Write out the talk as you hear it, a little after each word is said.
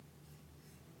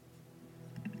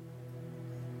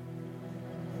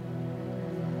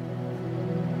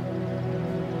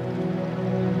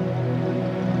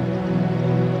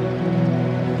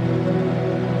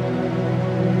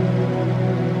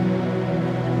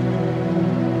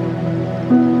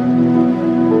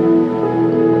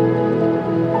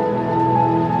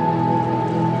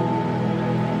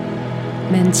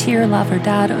Decir la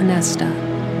verdad honesta.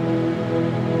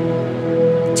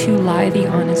 To lie the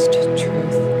honest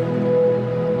truth.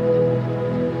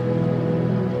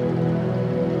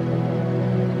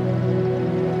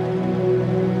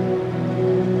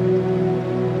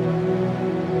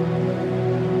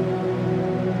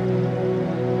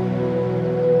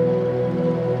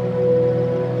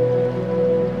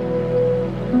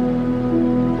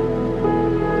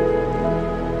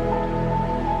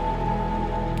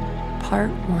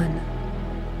 Part 1.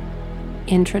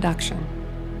 Introduction.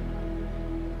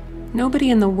 Nobody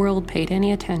in the world paid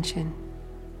any attention.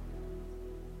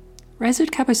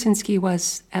 Ryszard Kapuscinski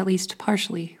was, at least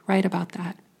partially, right about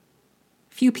that.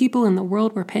 Few people in the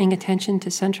world were paying attention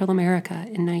to Central America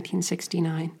in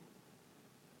 1969.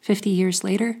 50 years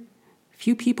later,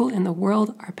 few people in the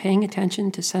world are paying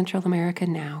attention to Central America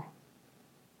now.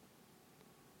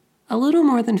 A little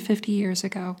more than 50 years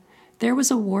ago, there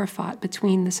was a war fought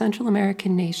between the Central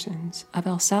American nations of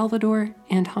El Salvador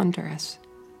and Honduras.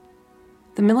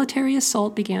 The military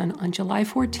assault began on July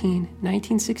 14,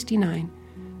 1969,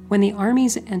 when the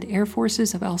armies and air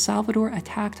forces of El Salvador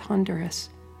attacked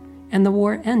Honduras, and the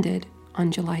war ended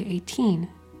on July 18,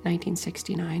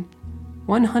 1969,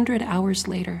 100 hours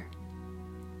later.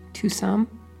 To some,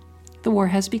 the war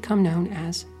has become known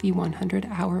as the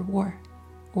 100-Hour War,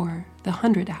 or the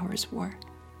 100 Hours War.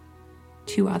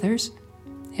 To others,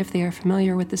 if they are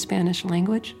familiar with the Spanish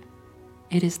language,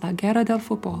 it is La Guerra del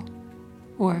Fútbol,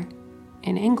 or,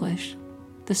 in English,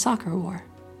 the Soccer War.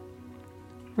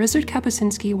 Ryszard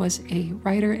Kapuscinski was a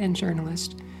writer and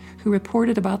journalist who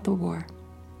reported about the war.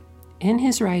 In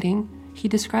his writing, he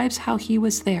describes how he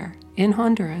was there, in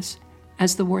Honduras,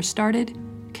 as the war started,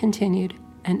 continued,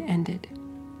 and ended.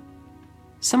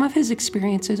 Some of his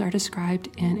experiences are described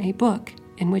in a book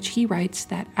in which he writes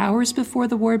that hours before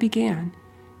the war began,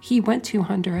 he went to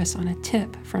Honduras on a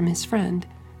tip from his friend,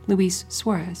 Luis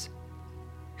Suarez,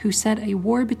 who said a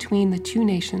war between the two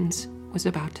nations was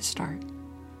about to start.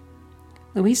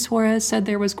 Luis Suarez said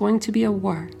there was going to be a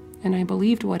war, and I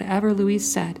believed whatever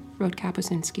Luis said, wrote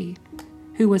Kapuscinski,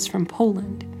 who was from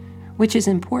Poland, which is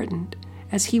important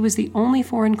as he was the only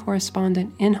foreign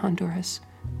correspondent in Honduras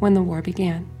when the war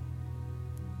began.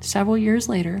 Several years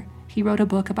later, he wrote a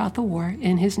book about the war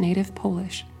in his native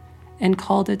Polish and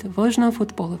called it Wojna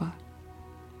Futbolowa.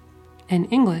 In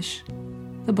English,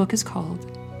 the book is called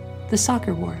The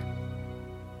Soccer War.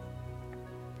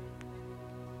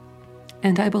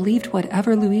 And I believed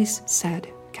whatever Luis said,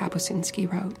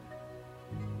 Kapuscinski wrote.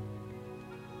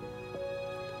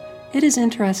 It is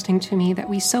interesting to me that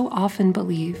we so often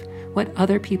believe what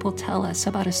other people tell us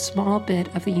about a small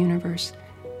bit of the universe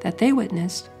that they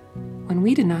witnessed when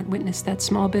we did not witness that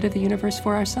small bit of the universe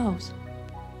for ourselves.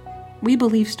 We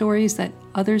believe stories that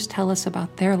others tell us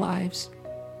about their lives,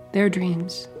 their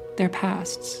dreams, their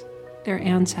pasts, their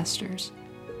ancestors,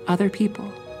 other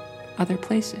people, other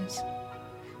places.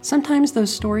 Sometimes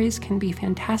those stories can be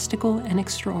fantastical and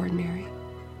extraordinary,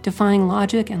 defying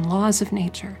logic and laws of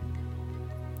nature.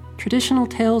 Traditional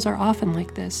tales are often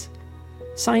like this.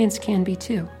 Science can be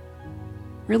too.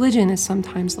 Religion is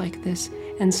sometimes like this,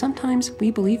 and sometimes we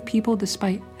believe people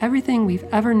despite everything we've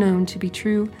ever known to be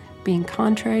true being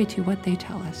contrary to what they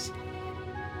tell us.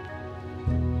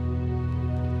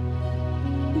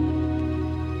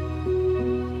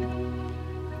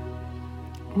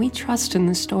 We trust in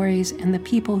the stories and the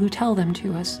people who tell them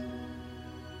to us.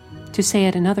 To say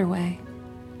it another way,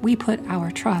 we put our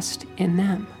trust in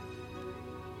them.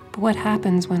 But what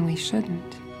happens when we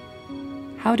shouldn't?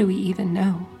 How do we even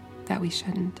know that we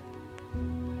shouldn't?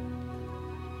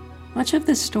 Much of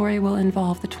this story will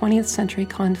involve the 20th century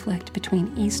conflict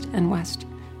between East and West,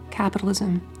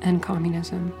 capitalism and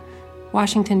communism,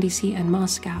 Washington, D.C. and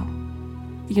Moscow,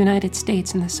 the United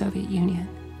States and the Soviet Union.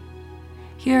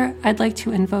 Here, I'd like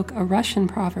to invoke a Russian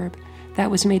proverb that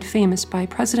was made famous by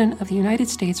President of the United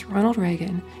States Ronald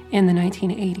Reagan in the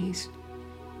 1980s.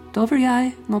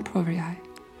 Doveryai no proveryai.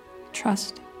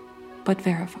 Trust, but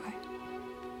verify.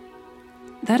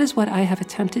 That is what I have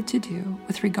attempted to do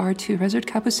with regard to Ryszard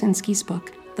Kapuscinski's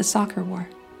book, The Soccer War.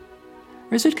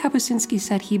 Ryszard Kapuscinski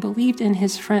said he believed in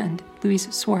his friend, Luis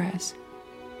Suarez.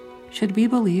 Should we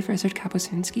believe Ryszard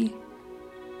Kapuscinski?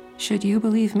 Should you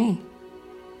believe me?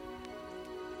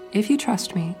 If you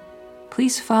trust me,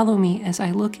 please follow me as I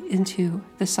look into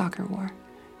The Soccer War.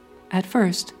 At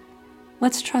first,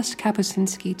 let's trust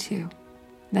Kapuscinski too.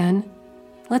 Then,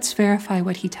 let's verify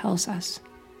what he tells us.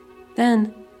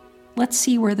 Then, let's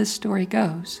see where this story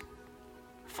goes.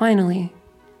 Finally,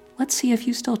 let's see if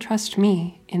you still trust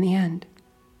me in the end.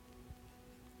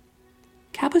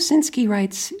 Kapuscinski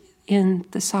writes in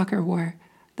The Soccer War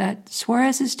that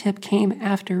Suarez's tip came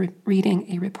after reading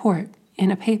a report in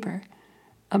a paper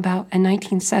about a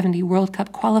 1970 World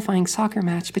Cup qualifying soccer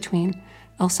match between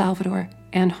El Salvador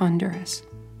and Honduras.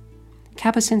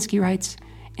 Kapuscinski writes,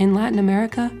 "In Latin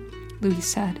America," Luis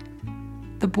said,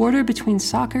 "the border between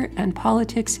soccer and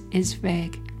politics is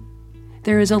vague.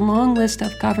 There is a long list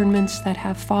of governments that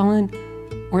have fallen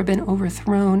or been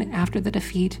overthrown after the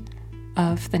defeat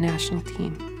of the national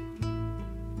team."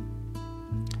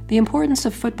 The importance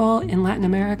of football in Latin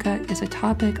America is a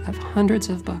topic of hundreds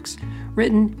of books,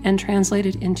 written and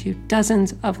translated into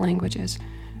dozens of languages.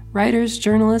 Writers,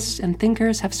 journalists, and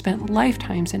thinkers have spent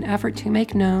lifetimes in effort to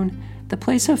make known the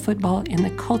place of football in the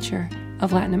culture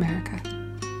of Latin America.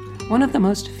 One of the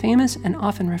most famous and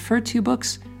often referred to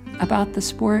books about the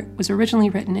sport was originally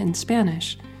written in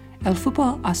Spanish, El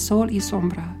Fútbol a Sol y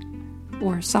Sombra,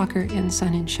 or Soccer in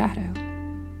Sun and Shadow,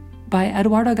 by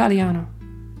Eduardo Galeano.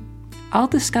 I'll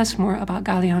discuss more about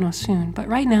Galeano soon, but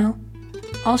right now,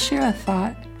 I'll share a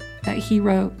thought that he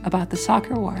wrote about the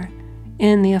soccer war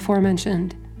in the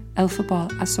aforementioned El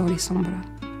Fútbol a Sol y Sombra.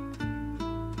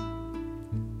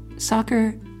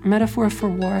 Soccer, metaphor for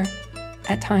war,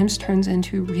 at times turns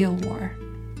into real war.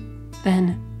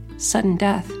 Then, sudden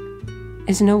death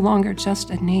is no longer just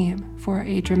a name for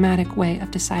a dramatic way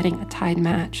of deciding a tied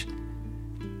match.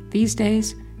 These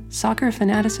days, soccer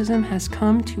fanaticism has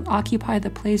come to occupy the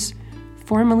place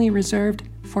formerly reserved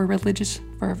for religious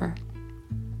fervor,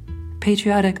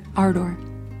 patriotic ardor,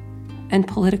 and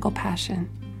political passion.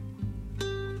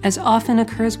 As often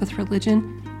occurs with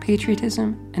religion,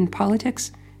 patriotism, and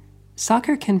politics,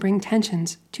 soccer can bring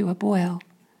tensions to a boil,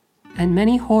 and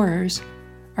many horrors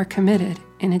are committed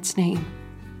in its name.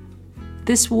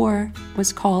 This war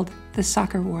was called the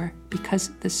Soccer War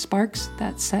because the sparks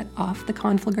that set off the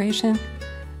conflagration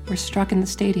were struck in the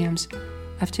stadiums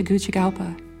of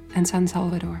Tegucigalpa and San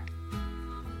Salvador.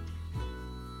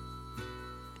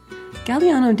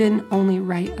 Galeano didn't only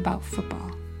write about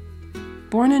football.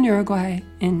 Born in Uruguay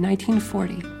in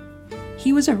 1940,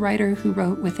 he was a writer who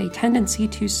wrote with a tendency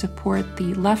to support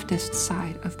the leftist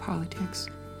side of politics.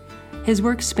 His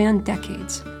work spanned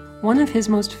decades. One of his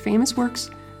most famous works,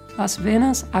 Las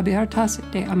Venas Abiertas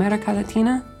de América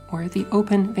Latina, or The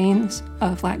Open Veins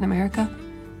of Latin America,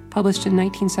 published in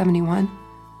 1971,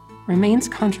 remains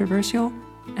controversial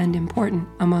and important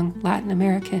among Latin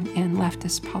American and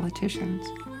leftist politicians.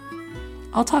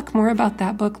 I'll talk more about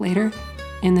that book later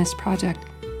in this project,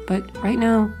 but right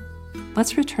now,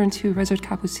 let's return to Ryszard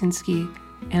Kapuscinski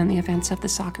and the events of the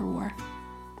soccer war.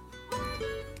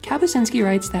 Kapuscinski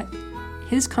writes that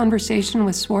his conversation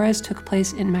with Suarez took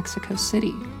place in Mexico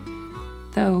City,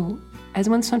 though, as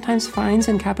one sometimes finds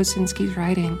in Kapuscinski's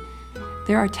writing,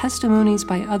 there are testimonies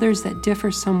by others that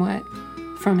differ somewhat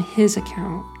from his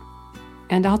account,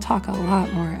 and I'll talk a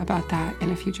lot more about that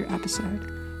in a future episode.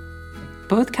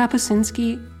 Both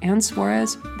Kapuscinski and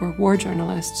Suarez were war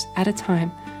journalists at a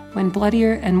time when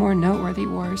bloodier and more noteworthy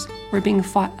wars were being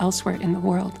fought elsewhere in the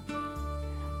world.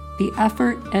 The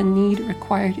effort and need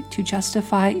required to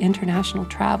justify international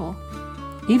travel,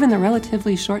 even the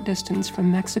relatively short distance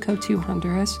from Mexico to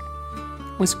Honduras,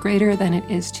 was greater than it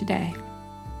is today,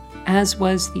 as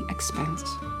was the expense.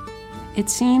 It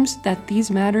seems that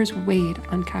these matters weighed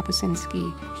on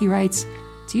Kapuscinski. He writes,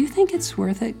 "Do you think it's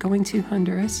worth it going to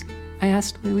Honduras?" I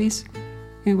asked Luis,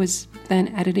 who was then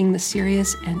editing the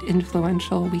serious and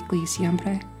influential weekly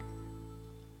Siempre.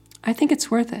 "I think it's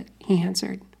worth it," he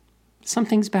answered.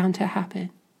 "Something's bound to happen."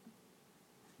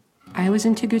 I was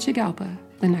in Tegucigalpa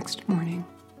the next morning.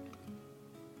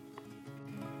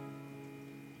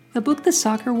 The book The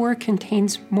Soccer War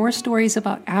contains more stories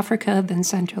about Africa than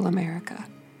Central America.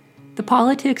 The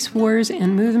politics, wars,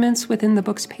 and movements within the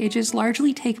book's pages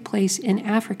largely take place in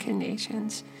African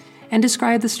nations and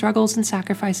describe the struggles and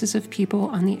sacrifices of people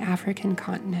on the African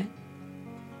continent.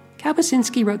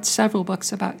 Kapuscinski wrote several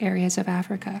books about areas of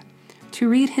Africa. To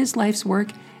read his life's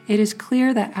work, it is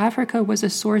clear that Africa was a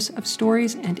source of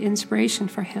stories and inspiration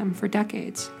for him for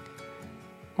decades.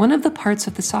 One of the parts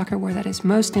of the soccer war that is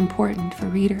most important for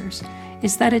readers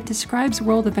is that it describes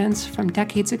world events from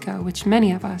decades ago, which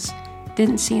many of us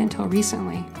didn't see until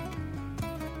recently.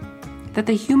 That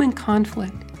the human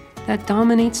conflict that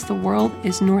dominates the world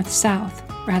is north-south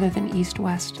rather than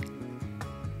east-west.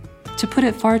 To put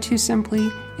it far too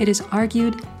simply, it is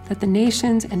argued that the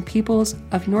nations and peoples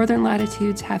of northern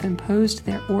latitudes have imposed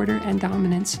their order and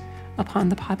dominance upon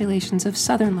the populations of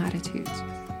southern latitudes.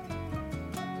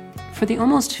 For the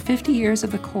almost 50 years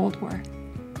of the Cold War,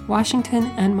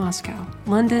 Washington and Moscow,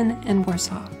 London and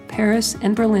Warsaw, Paris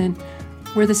and Berlin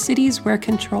were the cities where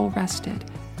control rested,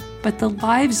 but the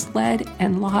lives led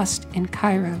and lost in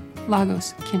Cairo,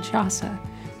 Lagos, Kinshasa,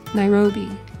 Nairobi,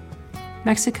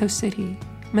 Mexico City,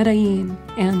 Medellin,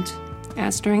 and,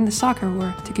 as during the soccer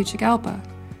war, Tegucigalpa,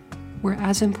 were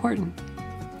as important.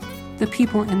 The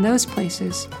people in those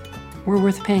places were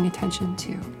worth paying attention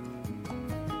to.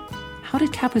 How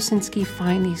did Kapuscinski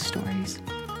find these stories?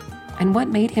 And what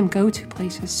made him go to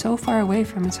places so far away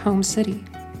from his home city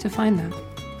to find them?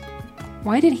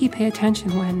 Why did he pay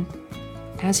attention when,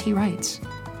 as he writes,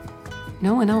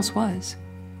 no one else was?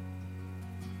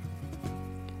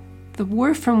 The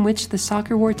war from which the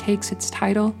soccer war takes its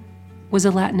title was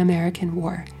a Latin American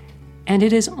war, and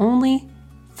it is only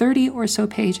 30 or so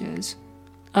pages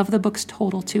of the book's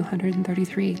total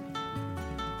 233.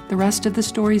 The rest of the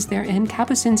stories therein,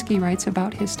 Kapuscinski writes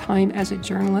about his time as a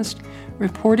journalist,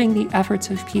 reporting the efforts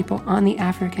of people on the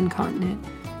African continent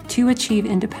to achieve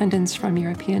independence from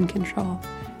European control,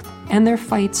 and their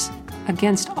fights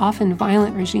against often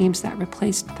violent regimes that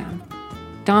replaced them,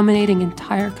 dominating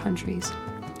entire countries,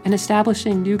 and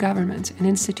establishing new governments and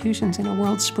institutions in a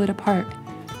world split apart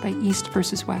by East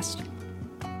versus West.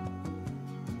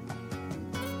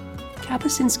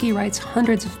 Kapuscinski writes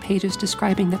hundreds of pages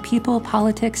describing the people,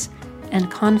 politics, and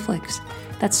conflicts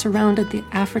that surrounded the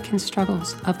African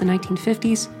struggles of the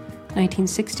 1950s,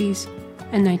 1960s,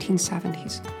 and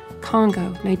 1970s.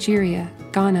 Congo, Nigeria,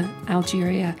 Ghana,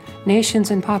 Algeria,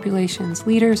 nations and populations,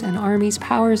 leaders and armies,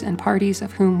 powers and parties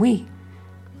of whom we,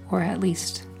 or at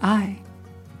least I,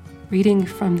 reading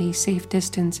from the safe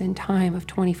distance in time of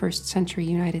 21st century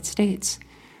United States,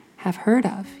 have heard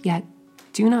of, yet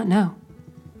do not know.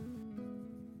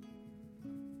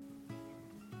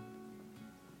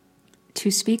 To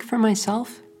speak for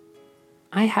myself,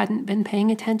 I hadn't been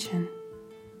paying attention.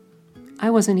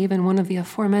 I wasn't even one of the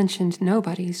aforementioned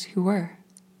nobodies who were.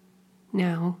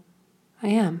 Now, I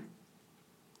am.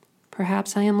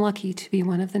 Perhaps I am lucky to be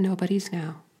one of the nobodies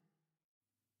now.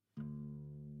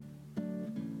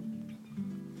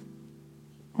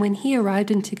 When he arrived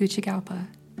in Tegucigalpa,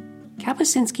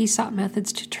 Kapuscinski sought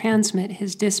methods to transmit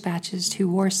his dispatches to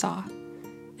Warsaw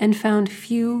and found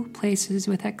few places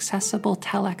with accessible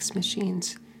telex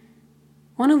machines,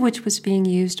 one of which was being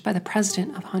used by the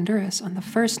president of Honduras on the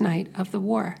first night of the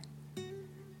war.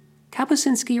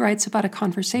 Kapuscinski writes about a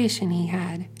conversation he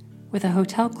had with a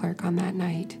hotel clerk on that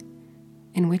night,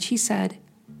 in which he said,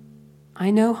 "I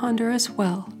know Honduras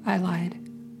well," I lied,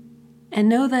 "and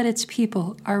know that its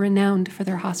people are renowned for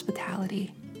their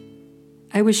hospitality.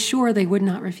 I was sure they would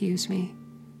not refuse me.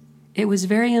 It was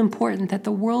very important that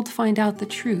the world find out the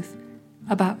truth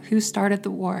about who started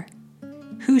the war,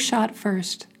 who shot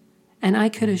first, and I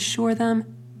could assure them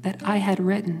that I had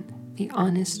written the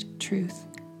honest truth."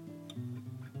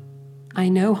 "I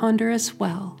know Honduras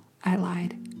well," I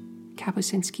lied,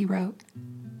 Kapuscinski wrote.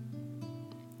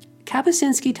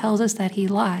 Kapuscinski tells us that he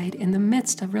lied in the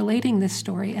midst of relating this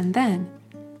story, and then,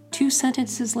 2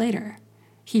 sentences later,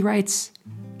 he writes,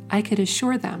 "I could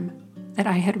assure them that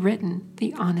I had written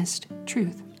the honest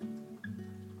truth."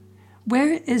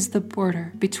 Where is the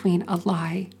border between a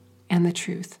lie and the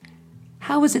truth?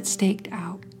 How is it staked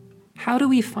out? How do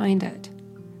we find it?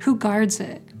 Who guards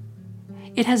it?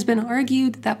 It has been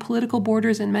argued that political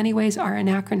borders in many ways are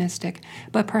anachronistic,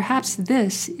 but perhaps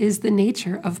this is the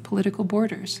nature of political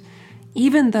borders.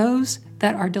 Even those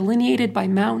that are delineated by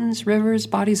mountains, rivers,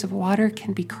 bodies of water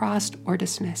can be crossed or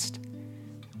dismissed.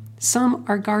 Some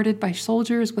are guarded by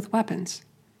soldiers with weapons.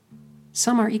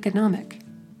 Some are economic.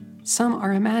 Some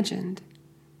are imagined.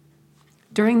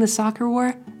 During the soccer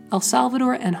war, El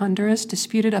Salvador and Honduras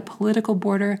disputed a political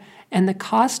border, and the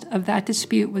cost of that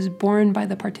dispute was borne by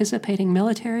the participating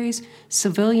militaries,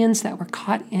 civilians that were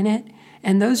caught in it,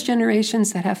 and those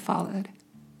generations that have followed.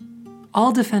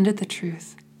 All defended the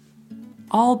truth.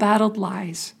 All battled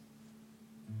lies.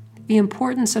 The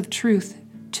importance of truth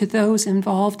to those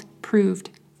involved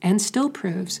proved, and still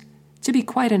proves, to be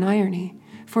quite an irony,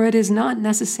 for it is not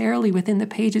necessarily within the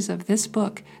pages of this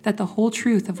book that the whole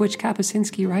truth of which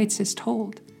Kapuscinski writes is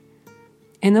told.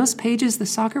 In those pages, the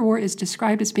soccer war is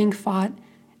described as being fought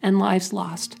and lives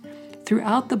lost.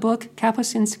 Throughout the book,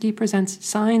 Kapuscinski presents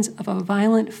signs of a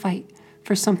violent fight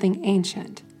for something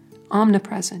ancient,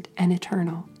 omnipresent, and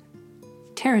eternal: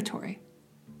 territory.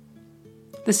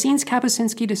 The scenes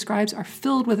Kapuscinski describes are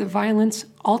filled with violence,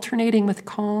 alternating with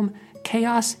calm,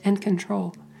 chaos, and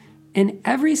control. In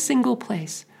every single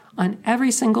place, on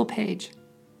every single page,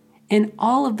 in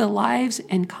all of the lives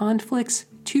and conflicts,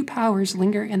 2 powers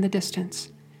linger in the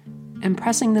distance,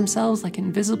 impressing themselves like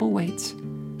invisible weights.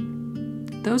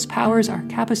 Those powers are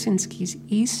Kapuscinski's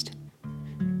East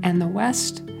and the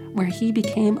West, where he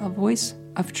became a voice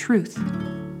of truth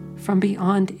from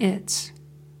beyond its,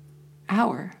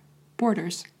 our,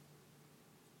 borders.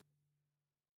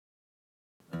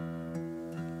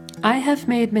 I have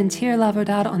made Mentir la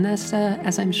Verdad Honesta,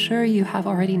 as I'm sure you have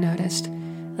already noticed,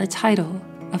 the title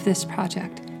of this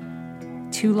project.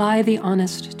 To lie the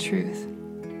honest truth.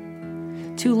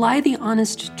 To lie the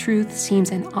honest truth seems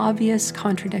an obvious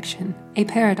contradiction, a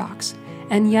paradox,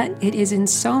 and yet it is in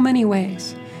so many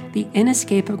ways the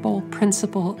inescapable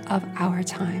principle of our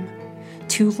time.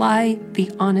 To lie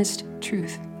the honest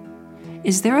truth.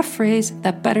 Is there a phrase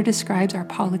that better describes our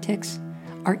politics,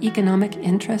 our economic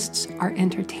interests, our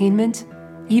entertainment,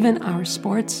 even our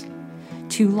sports?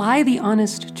 To lie the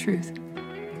honest truth.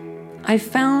 I've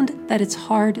found that it's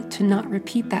hard to not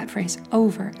repeat that phrase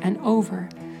over and over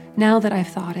now that I've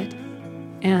thought it.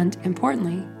 And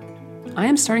importantly, I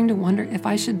am starting to wonder if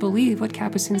I should believe what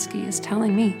Kapuscinski is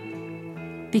telling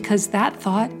me. Because that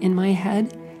thought in my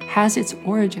head has its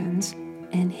origins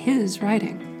in his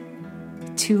writing.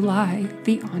 To lie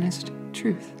the honest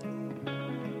truth.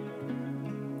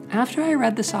 After I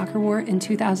read The Soccer War in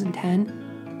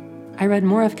 2010, I read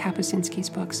more of Kapuscinski's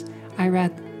books. I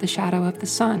read The Shadow of the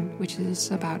Sun, which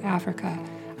is about Africa.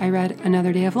 I read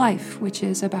Another Day of Life, which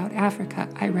is about Africa.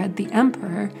 I read The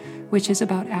Emperor, which is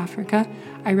about Africa.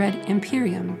 I read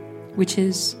Imperium, which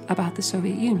is about the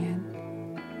Soviet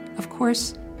Union. Of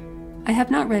course, I have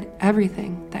not read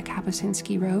everything that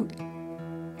Kapuscinski wrote,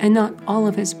 and not all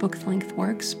of his book-length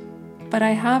works, but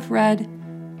I have read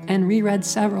and reread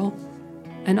several,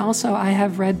 and also I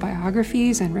have read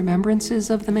biographies and remembrances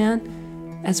of the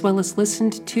man, as well as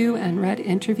listened to and read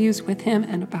interviews with him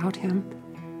and about him.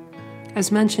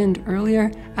 As mentioned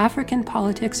earlier, African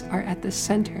politics are at the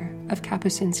center of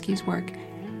Kapuscinski's work.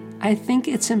 I think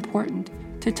it's important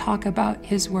to talk about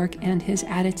his work and his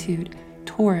attitude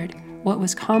toward what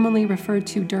was commonly referred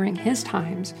to during his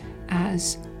times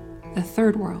as the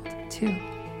Third World, too.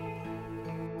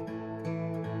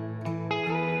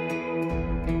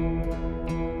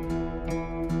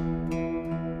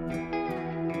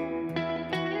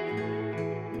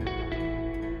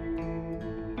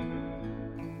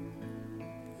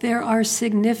 There are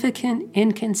significant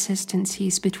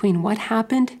inconsistencies between what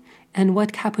happened and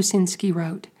what Kapuscinski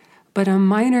wrote, but a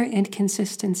minor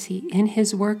inconsistency in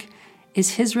his work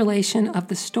is his relation of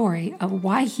the story of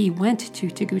why he went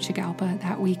to Tegucigalpa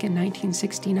that week in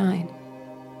 1969.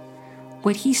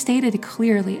 What he stated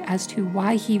clearly as to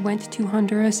why he went to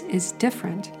Honduras is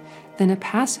different than a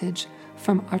passage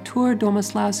from Artur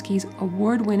Domyslowski's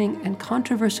award-winning and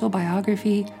controversial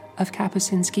biography of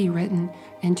Kapuscinski written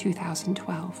in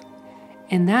 2012.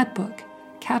 In that book,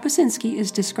 Kapuscinski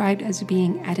is described as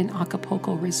being at an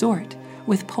Acapulco resort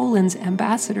with Poland's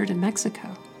ambassador to Mexico.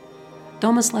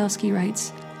 Domyslowski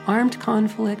writes, "Armed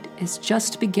conflict is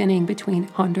just beginning between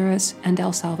Honduras and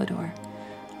El Salvador,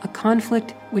 a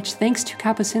conflict which, thanks to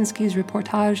Kapuscinski's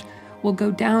reportage, will go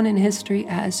down in history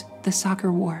as the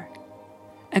Soccer War.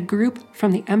 A group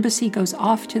from the embassy goes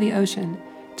off to the ocean,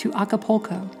 to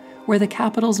Acapulco, where the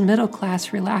capital's middle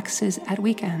class relaxes at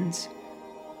weekends.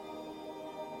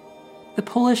 The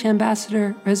Polish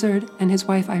ambassador, Ryszard, and his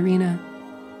wife, Irina,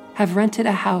 have rented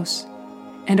a house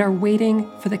and are waiting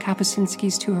for the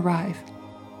Kapuscinskis to arrive.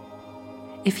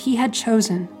 If he had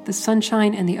chosen the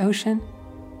sunshine and the ocean,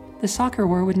 the soccer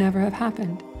war would never have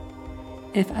happened.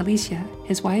 If Alicia,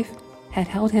 his wife, had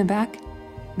held him back,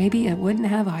 maybe it wouldn't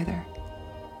have either."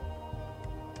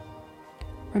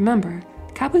 Remember,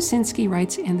 Kapuscinski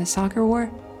writes in The Soccer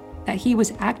War that he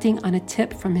was acting on a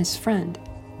tip from his friend,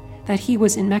 that he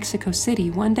was in Mexico City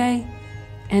one day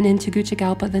and in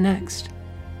Tegucigalpa the next.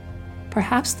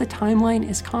 Perhaps the timeline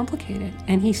is complicated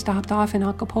and he stopped off in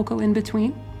Acapulco in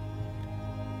between?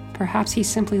 Perhaps he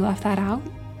simply left that out?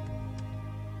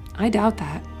 I doubt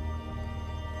that.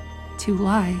 To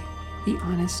lie the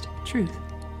honest truth.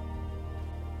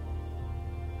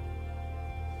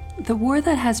 The war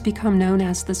that has become known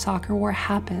as the Soccer War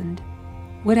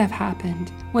would have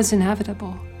happened, was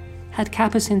inevitable, had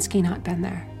Kapuscinski not been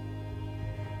there.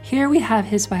 Here we have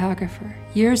his biographer,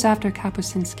 years after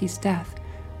Kapuscinski's death,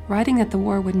 writing that the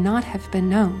war would not have been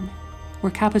known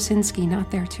were Kapuscinski not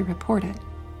there to report it.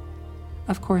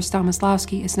 Of course,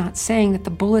 Domyslowski is not saying that the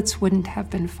bullets wouldn't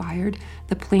have been fired,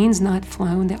 the planes not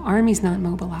flown, the armies not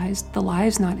mobilized, the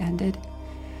lives not ended.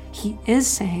 He is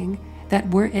saying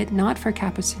that were it not for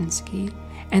Kapuscinski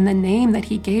and the name that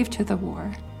he gave to the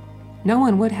war, no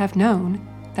one would have known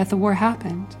that the war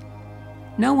happened.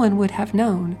 No one would have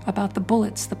known about the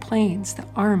bullets, the planes, the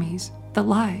armies, the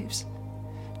lives.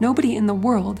 Nobody in the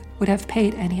world would have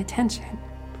paid any attention.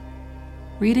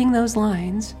 Reading those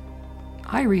lines,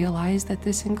 I realized that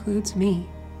this includes me.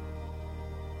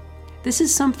 This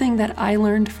is something that I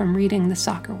learned from reading The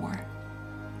Soccer War.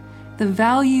 The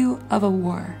value of a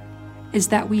war is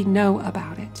that we know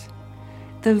about it.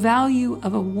 The value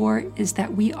of a war is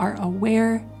that we are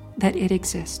aware that it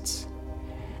exists.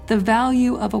 The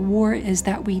value of a war is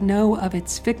that we know of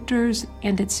its victors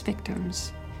and its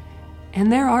victims.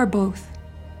 And there are both.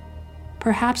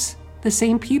 Perhaps the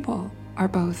same people are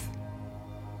both.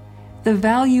 The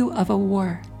value of a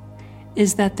war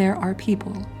is that there are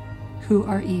people who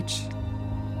are each.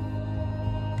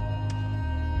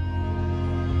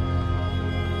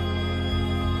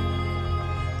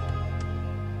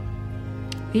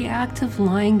 The act of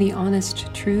lying the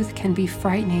honest truth can be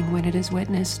frightening when it is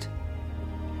witnessed.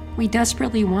 We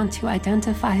desperately want to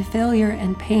identify failure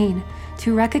and pain,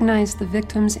 to recognize the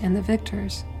victims and the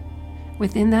victors.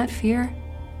 Within that fear,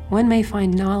 one may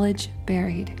find knowledge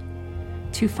buried.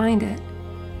 To find it,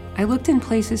 I looked in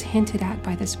places hinted at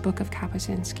by this book of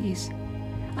Kapuscinski's.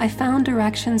 I found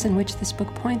directions in which this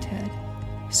book pointed,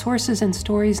 sources and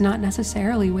stories not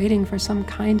necessarily waiting for some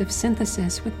kind of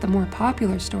synthesis with the more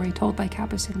popular story told by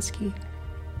Kapuscinski,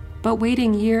 but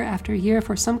waiting year after year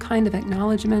for some kind of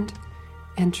acknowledgement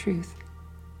and truth.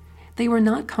 They were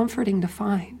not comforting to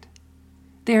find.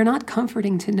 They are not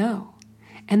comforting to know,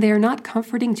 and they are not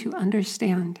comforting to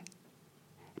understand.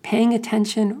 Paying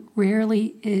attention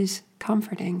rarely is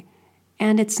comforting,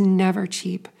 and it's never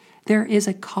cheap. There is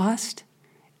a cost,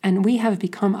 and we have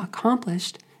become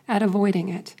accomplished at avoiding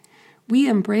it. We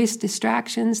embrace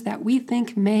distractions that we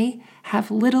think may have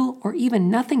little or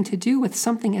even nothing to do with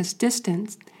something as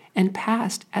distant and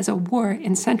past as a war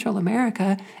in Central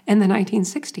America in the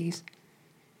 1960s.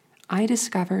 I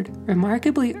discovered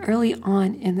remarkably early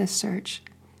on in this search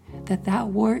that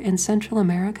war in Central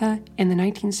America in the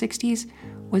 1960s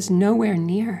was nowhere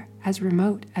near as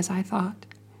remote as I thought.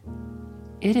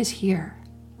 It is here,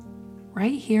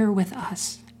 right here with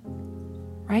us,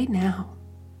 right now.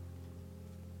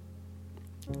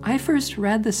 I first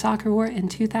read The Soccer War in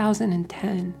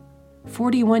 2010,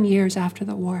 41 years after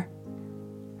the war.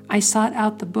 I sought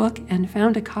out the book and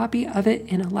found a copy of it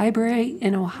in a library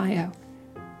in Ohio,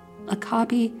 a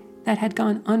copy that had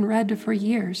gone unread for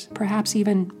years, perhaps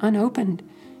even unopened,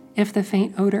 if the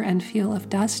faint odor and feel of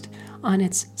dust on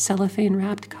its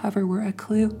cellophane-wrapped cover were a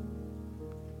clue.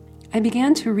 I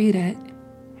began to read it,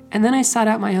 and then I sought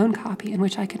out my own copy in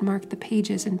which I could mark the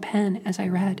pages in pen as I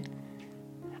read.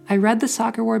 I read The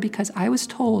Soccer War because I was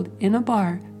told in a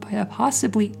bar by a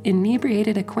possibly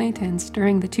inebriated acquaintance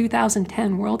during the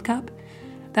 2010 World Cup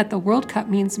that the World Cup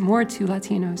means more to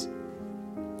Latinos.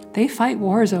 They fight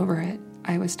wars over it,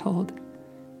 I was told.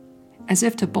 As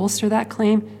if to bolster that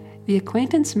claim, the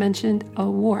acquaintance mentioned a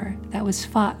war that was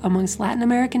fought amongst Latin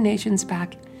American nations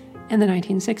back in the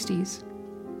 1960s.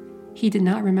 He did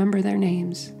not remember their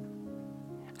names.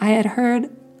 I had heard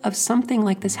of something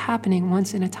like this happening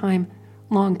once in a time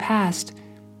long past,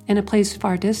 in a place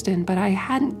far distant, but I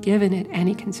hadn't given it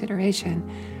any consideration.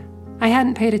 I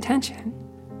hadn't paid attention.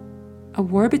 A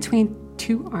war between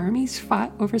two armies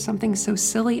fought over something so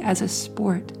silly as a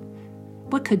sport.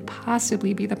 What could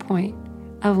possibly be the point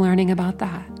of learning about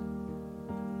that?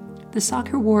 The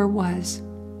Soccer War was,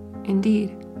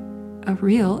 indeed, a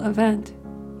real event.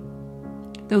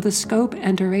 Though the scope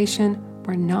and duration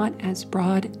were not as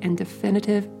broad and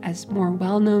definitive as more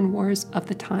well-known wars of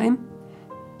the time,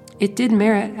 it did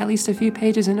merit at least a few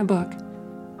pages in a book,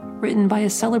 written by a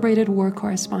celebrated war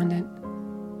correspondent.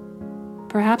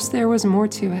 Perhaps there was more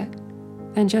to it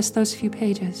than just those few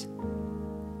pages.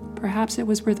 Perhaps it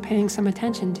was worth paying some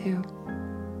attention to.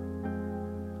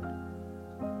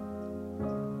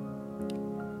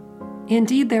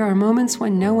 Indeed, there are moments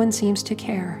when no one seems to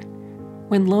care,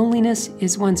 when loneliness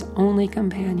is one's only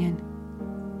companion.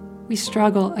 We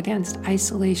struggle against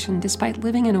isolation despite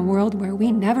living in a world where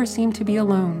we never seem to be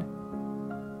alone.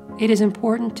 It is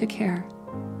important to care,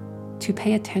 to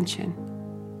pay attention.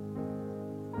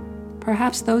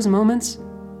 Perhaps those moments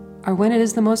are when it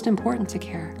is the most important to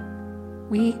care.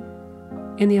 We,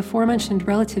 in the aforementioned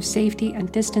relative safety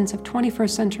and distance of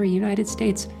 21st century United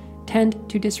States, tend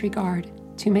to disregard,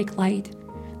 to make light,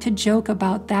 to joke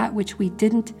about that which we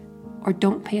didn't or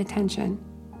don't pay attention.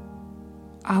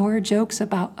 Our jokes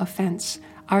about offense,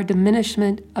 our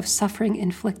diminishment of suffering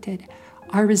inflicted,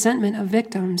 our resentment of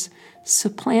victims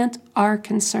supplant our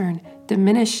concern,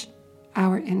 diminish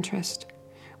our interest.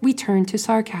 We turn to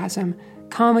sarcasm,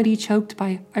 comedy choked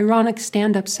by ironic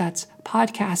stand-up sets,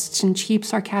 podcasts, and cheap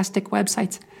sarcastic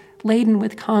websites laden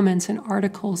with comments and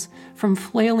articles from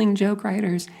flailing joke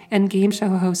writers and game show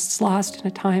hosts lost in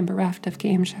a time bereft of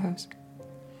game shows.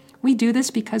 We do this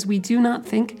because we do not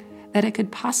think that it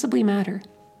could possibly matter,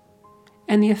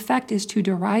 and the effect is to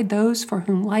deride those for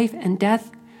whom life and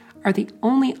death are the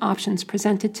only options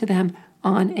presented to them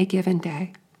on a given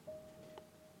day.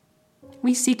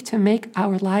 We seek to make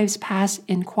our lives pass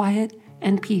in quiet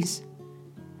and peace.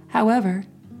 However,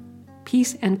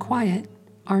 peace and quiet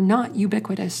are not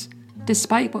ubiquitous,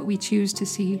 despite what we choose to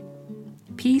see.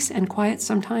 Peace and quiet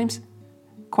sometimes,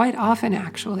 quite often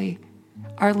actually,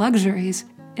 are luxuries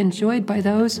enjoyed by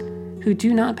those who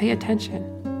do not pay attention.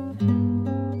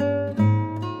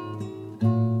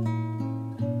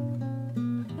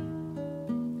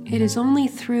 It is only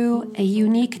through a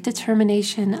unique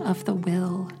determination of the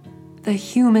will, the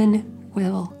human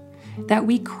will, that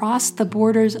we cross the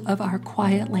borders of our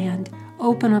quiet land,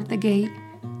 open up the gate,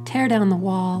 tear down the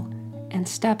wall, and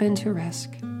step into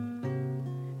risk.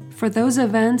 For those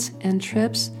events and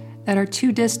trips that are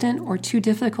too distant or too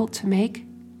difficult to make,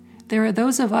 there are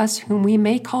those of us whom we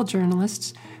may call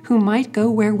journalists who might go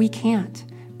where we can't,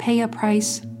 pay a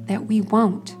price that we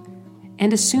won't,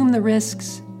 and assume the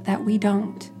risks that we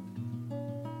don't.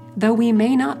 Though we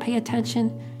may not pay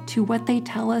attention to what they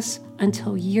tell us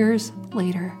until years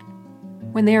later,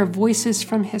 when they are voices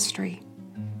from history,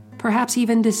 perhaps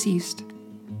even deceased.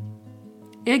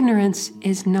 Ignorance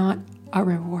is not a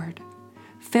reward.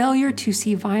 Failure to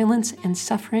see violence and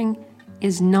suffering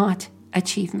is not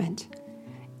achievement.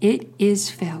 It is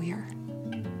failure.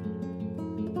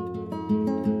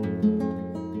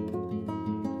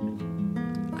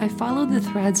 I followed the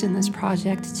threads in this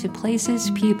project to places,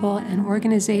 people, and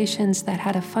organizations that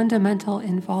had a fundamental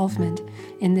involvement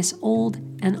in this old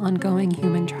and ongoing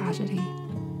human tragedy.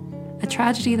 A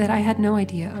tragedy that I had no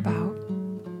idea about.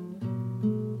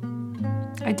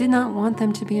 I did not want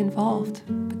them to be involved,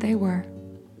 but they were.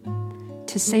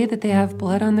 To say that they have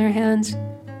blood on their hands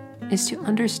is to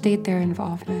understate their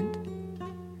involvement.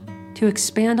 To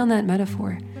expand on that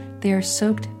metaphor, they are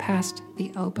soaked past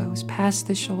the elbows, past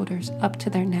the shoulders, up to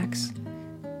their necks.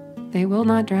 They will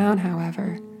not drown,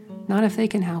 however, not if they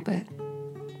can help it.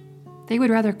 They would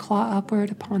rather claw upward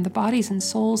upon the bodies and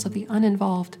souls of the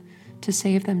uninvolved to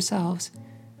save themselves,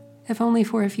 if only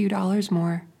for a few dollars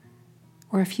more,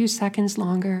 or a few seconds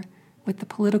longer with the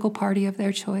political party of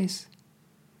their choice.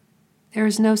 There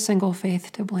is no single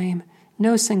faith to blame,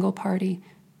 no single party,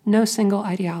 no single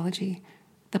ideology.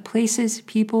 The places,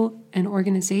 people, and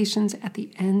organizations at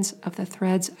the ends of the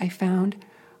threads I found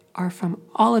are from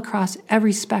all across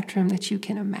every spectrum that you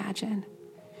can imagine.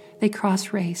 They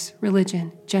cross race,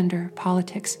 religion, gender,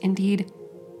 politics, indeed,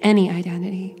 any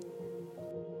identity.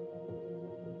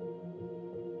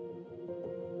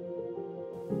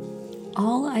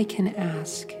 All I can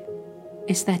ask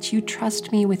is that you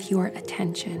trust me with your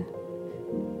attention.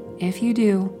 If you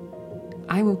do,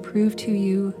 I will prove to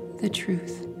you the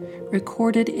truth,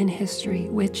 recorded in history,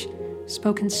 which,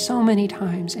 spoken so many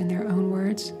times in their own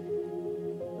words,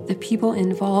 the people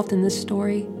involved in this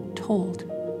story told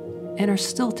and are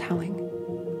still telling,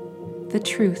 the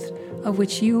truth of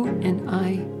which you and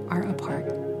I are a part.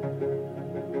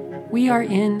 We are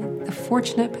in the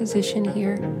fortunate position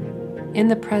here, in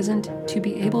the present, to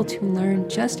be able to learn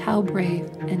just how brave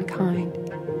and kind,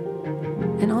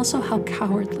 and also how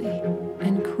cowardly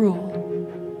and cruel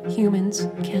humans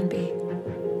can be.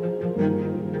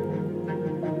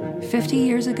 50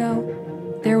 years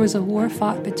ago, there was a war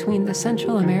fought between the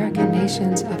Central American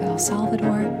nations of El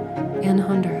Salvador and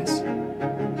Honduras.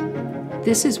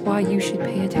 This is why you should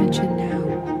pay attention now.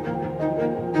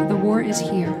 The war is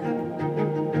here.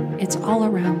 It's all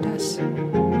around us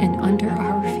and under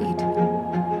our feet.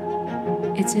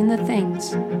 It's in the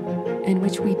things in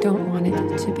which we don't want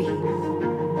it to be.